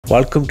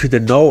Welcome to the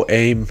No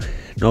Aim,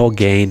 No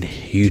Gain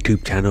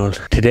YouTube channel.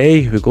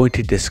 Today we're going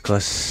to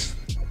discuss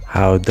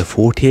how the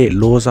 48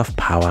 laws of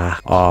power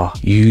are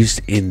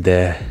used in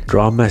the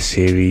drama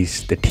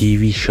series, the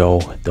TV show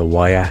The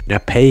Wire. Now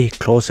pay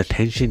close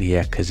attention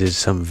here because there's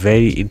some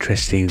very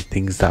interesting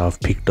things that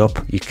I've picked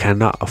up you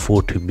cannot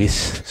afford to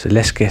miss. So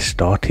let's get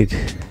started.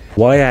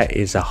 Wire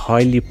is a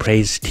highly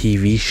praised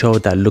TV show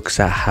that looks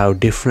at how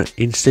different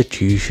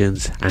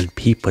institutions and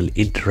people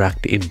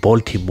interact in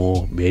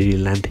Baltimore,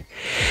 Maryland.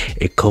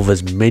 It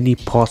covers many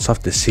parts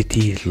of the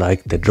city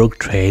like the drug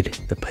trade,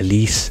 the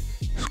police,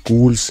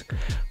 schools,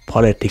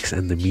 politics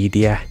and the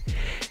media.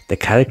 The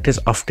characters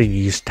often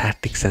use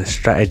tactics and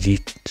strategy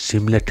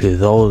similar to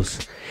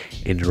those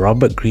in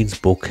Robert Greene's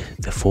book,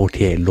 The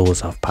 48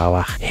 Laws of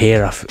Power.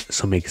 Here are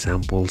some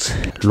examples.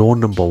 Law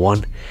number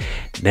 1,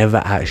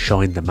 never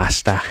outshine the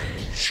master.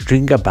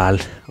 Stringer Bell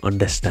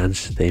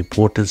understands the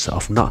importance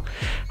of not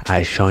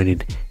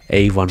outshining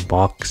Avon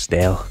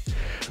Barksdale.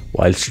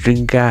 While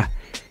Stringer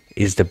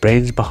is the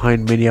brains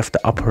behind many of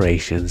the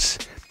operations,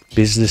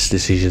 business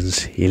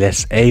decisions, he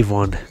lets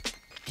Avon,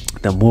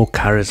 the more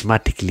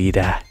charismatic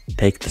leader,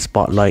 take the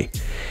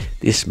spotlight.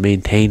 This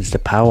maintains the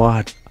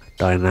power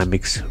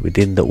dynamics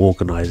within the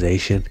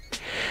organization.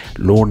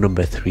 Law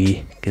number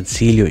 3,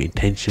 conceal your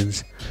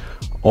intentions.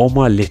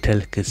 Omar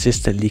Little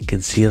consistently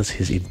conceals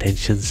his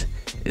intentions,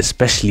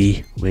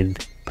 especially when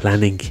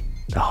planning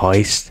the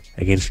heist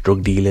against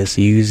drug dealers.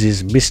 He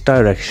uses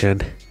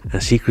misdirection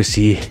and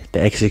secrecy to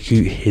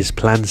execute his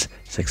plans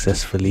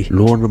successfully.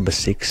 Law number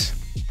 6,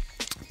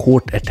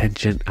 court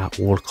attention at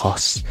all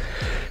costs.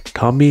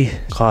 Tommy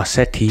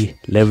Garcetti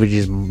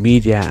leverages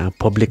media and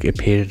public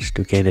appearance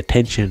to gain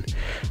attention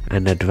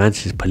and advance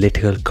his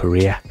political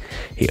career.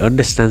 He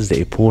understands the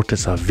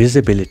importance of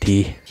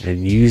visibility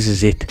and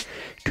uses it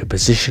to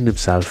position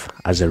himself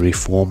as a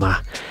reformer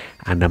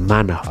and a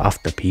man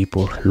of the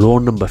people. Law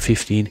number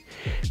 15,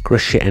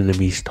 crush your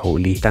enemies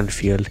totally.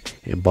 Stanfield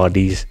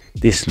embodies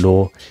this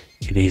law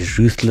in his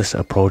ruthless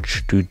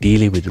approach to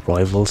dealing with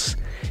rivals.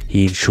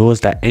 He ensures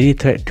that any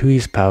threat to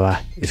his power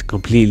is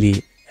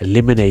completely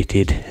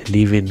eliminated,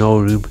 leaving no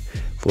room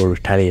for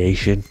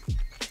retaliation.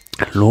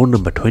 Law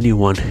number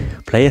 21,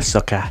 play a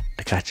sucker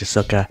to catch a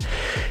sucker.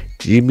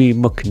 Jimmy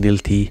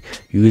McNulty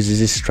uses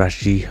this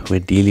strategy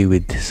when dealing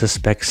with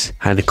suspects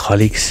and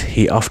colleagues.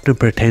 He often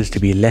pretends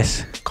to be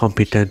less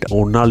competent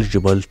or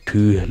knowledgeable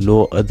to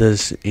lure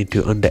others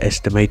into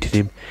underestimating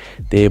him,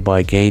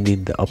 thereby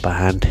gaining the upper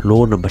hand.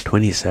 Law number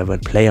 27,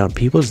 play on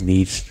people's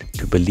needs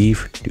to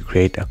believe to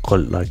create a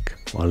cult-like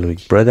following.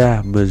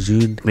 Brother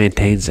Mazoon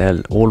maintains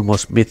an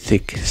almost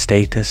mythic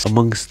status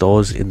amongst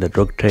those in the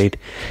drug trade.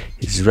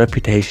 His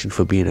reputation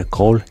for being a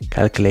cold,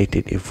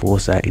 calculated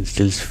enforcer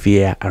instills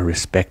fear and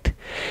respect,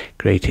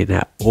 creating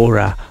an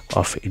aura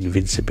of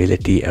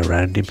invincibility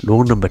around him.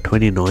 Law number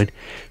 29,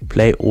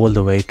 play all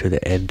the way to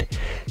the end.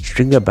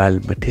 Stringer Bell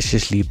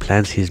meticulously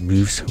plans his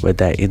moves,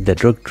 whether in the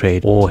drug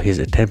trade or his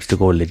attempts to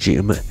go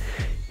legitimate.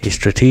 His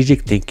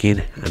strategic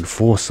thinking and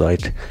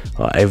foresight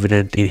are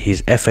evident in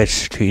his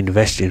efforts to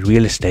invest in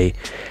real estate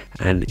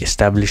and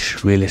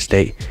establish real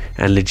estate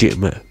and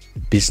legitimate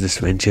business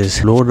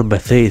ventures. Law number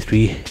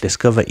 33,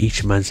 discover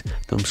each man's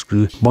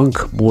thumbscrew.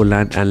 Monk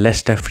Moreland and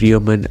Lester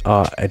Freeman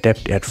are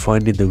adept at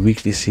finding the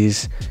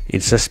weaknesses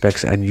in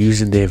suspects and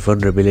using their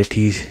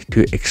vulnerabilities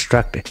to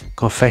extract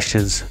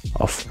confessions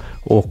of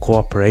or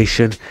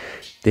cooperation.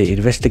 Their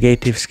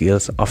investigative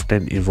skills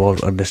often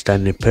involve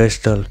understanding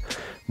personal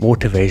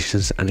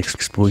motivations and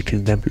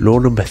exploiting them. Law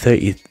number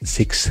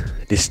 36,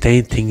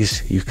 disdain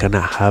things you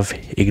cannot have.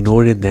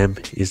 Ignoring them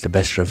is the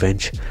best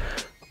revenge.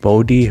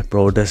 Bodie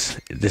Brodus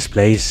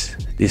displays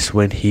this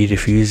when he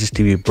refuses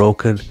to be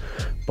broken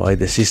by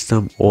the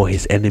system or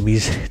his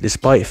enemies.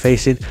 Despite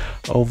facing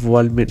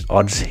overwhelming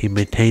odds, he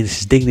maintains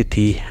his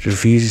dignity and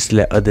refuses to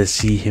let others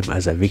see him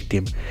as a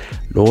victim.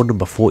 Law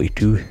number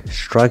 42,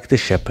 strike the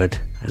shepherd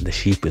and the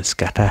sheep will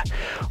scatter.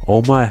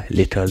 Omar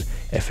Little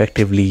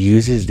effectively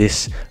uses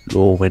this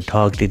law when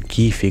targeting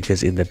key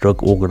figures in the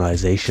drug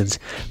organizations.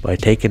 By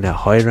taking out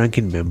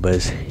high-ranking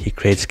members, he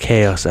creates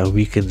chaos and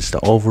weakens the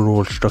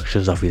overall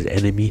structures of his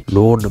enemy.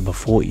 Law number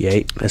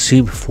 48,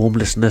 assume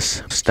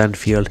formlessness.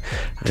 Stanfield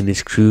and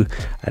his crew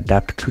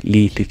adapt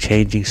quickly to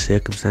changing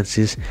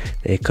circumstances.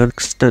 They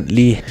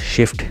constantly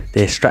shift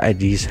their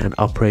strategies and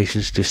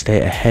operations to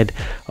stay ahead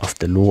of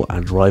the law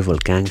and rival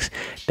gangs,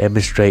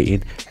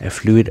 demonstrating a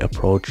fluid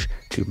approach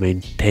to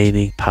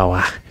maintaining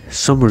power.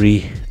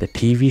 Summary: the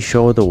TV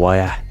show The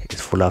Wire is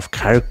full of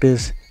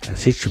characters and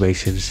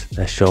situations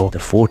that show the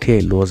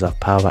 48 laws of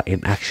power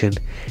in action.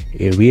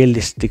 It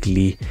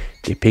realistically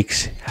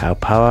depicts how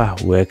power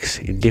works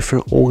in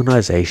different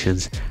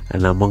organizations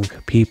and among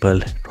people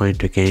trying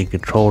to gain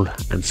control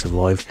and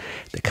survive.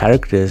 The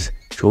characters,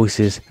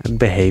 choices and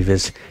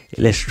behaviors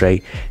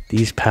illustrate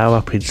these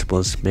power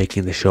principles,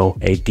 making the show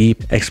a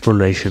deep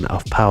exploration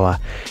of power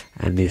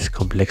and its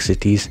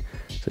complexities.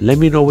 So let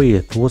me know what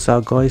your thoughts are,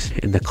 guys,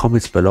 in the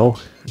comments below.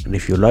 And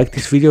if you like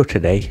this video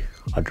today,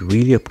 I'd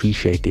really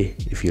appreciate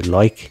it if you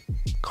like,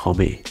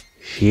 comment,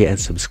 share and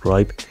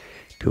subscribe.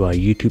 to our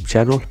YouTube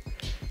channel,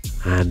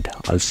 and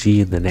I'll see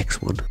you in the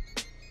next one.